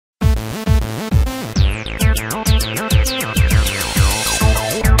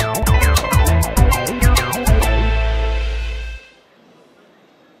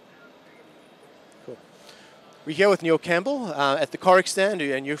We're here with Neil Campbell at the Corex stand,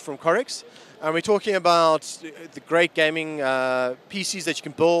 and you're from Corex. And we're talking about the great gaming PCs that you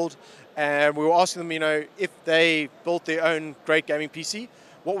can build. And we were asking them, you know, if they built their own great gaming PC,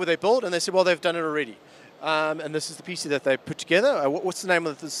 what would they build? And they said, well, they've done it already. And this is the PC that they put together. What's the name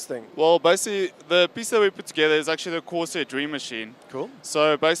of this thing? Well, basically, the PC that we put together is actually the Corsair Dream Machine. Cool.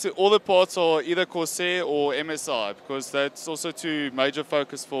 So basically, all the parts are either Corsair or MSI, because that's also two major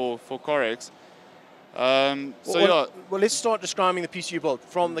focus for Corex. Well, let's start describing the PC you built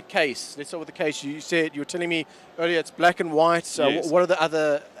from the case. Let's start with the case. You were telling me earlier it's black and white. So yes. What are the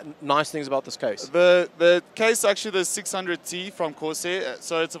other nice things about this case? The case is actually the 600T from Corsair,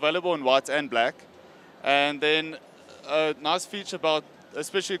 so it's available in white and black. And then a nice feature about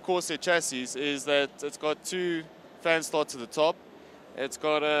especially Corsair chassis is that it's got two fan slots at the top. It's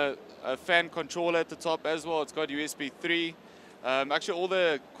got a fan controller at the top as well. It's got USB 3. Actually, all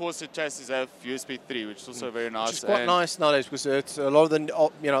the Corsair chassis have USB 3, which is also very nice. Which is quite nice nowadays, because it's a lot of the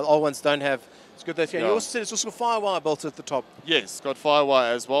old ones don't have. It's good that you also said it's also FireWire built at the top. Yes, it's got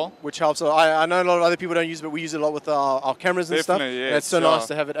FireWire as well, which helps. I know a lot of other people don't use it, but we use it a lot with our cameras and stuff. Yes, and it's so nice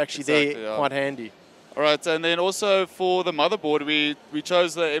to have it actually there, quite handy. All right, and then also for the motherboard, we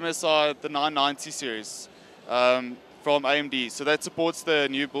chose the MSI, the 990 series from AMD. So that supports the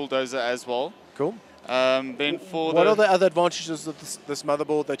new Bulldozer as well. Cool. Then what are the other advantages of this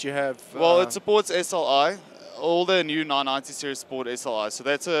motherboard that you have? Well, it supports SLI. All the new 990 series support SLI. So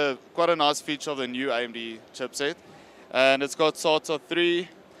that's quite a nice feature of the new AMD chipset. And it's got SATA 3.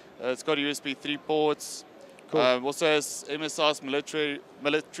 It's got USB 3 ports. Cool. Also has MSI's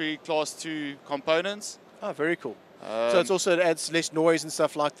military class 2 components. Oh, very cool. So it adds less noise and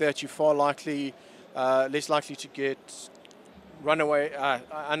stuff like that. You're far less likely to get runaway.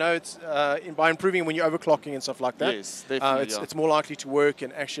 I know it's by improving when you're overclocking and stuff like that. Yes, definitely. It's more likely to work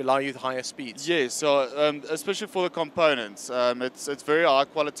and actually allow you the higher speeds. Yes, so especially for the components, it's very high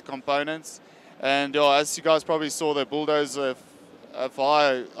quality components, and as you guys probably saw, the Bulldozer have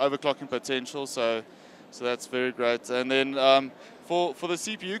high overclocking potential. So that's very great. And then for the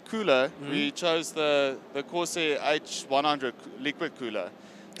CPU cooler, we chose the Corsair rAge2011 liquid cooler.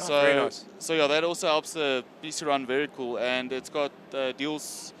 Oh, very nice. So that also helps the PC run very cool, and it's got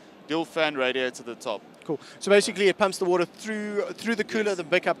dual fan radiator at the top. Cool. So basically, it pumps the water through the cooler, then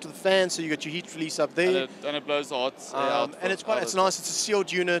back up to the fan, so you got your heat release up there. And it blows the hot air out. And it's nice. It's a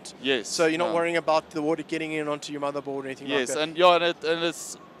sealed unit. Yes. So you're not worrying about the water getting in onto your motherboard or anything like that. Yes, and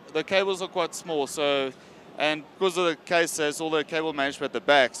it's the cables are quite small, so and because of the case, there's all the cable management at the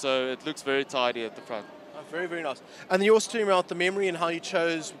back, so it looks very tidy at the front. Very, very nice. And then you also talking about the memory and how you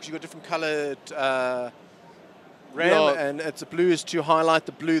chose, because you've got different coloured RAM, and it's a blue is to highlight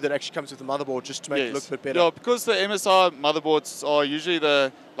the blue that actually comes with the motherboard, just to make it look a bit better. Yeah, because the MSI motherboards are usually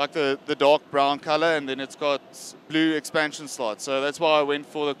the dark brown colour, and then it's got blue expansion slots. So that's why I went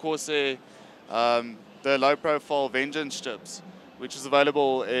for the Corsair, the low-profile Vengeance chips, which is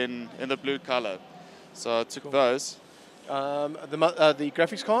available in the blue colour. So I took those. The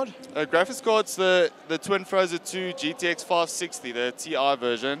graphics card? Graphics card's the Twin Frozen 2 GTX 560, the TI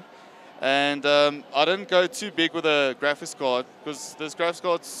version. And I didn't go too big with a graphics card, because this graphics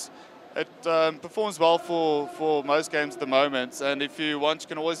card, performs well for most games at the moment. And if you want, you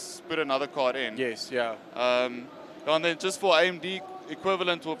can always put another card in. Yes, yeah. And then just for AMD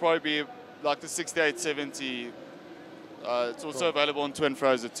equivalent will probably be like the 6870. It's also available on Twin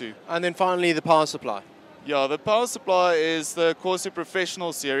Frozen 2. And then finally, the power supply. Yeah, the power supply is the Corsair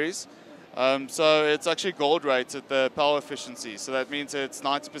Professional series. So it's actually gold rated, the power efficiency. So that means it's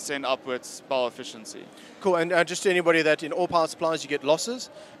 90% upwards power efficiency. Cool, and just to anybody that in all power supplies you get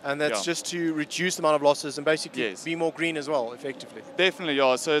losses, and that's just to reduce the amount of losses and basically be more green as well, effectively. Definitely,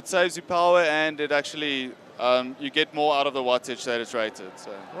 yeah. So it saves you power, and it actually, you get more out of the wattage that it's rated.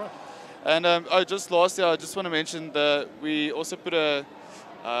 So. Right. And just lastly, I just want to mention that we also put a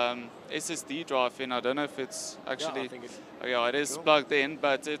SSD drive in. I don't know if it's actually, it is plugged in,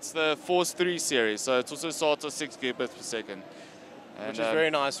 but it's the Force 3 series, so it's also SATA 6 gigabits per second. And, which is very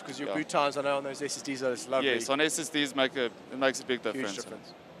nice, because your boot times, I know, on those SSDs are lovely. Yes, on SSDs it makes a big difference. Huge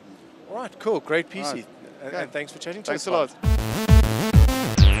difference. All right, cool, great PC. Right. And thanks for chatting to us. Thanks a lot.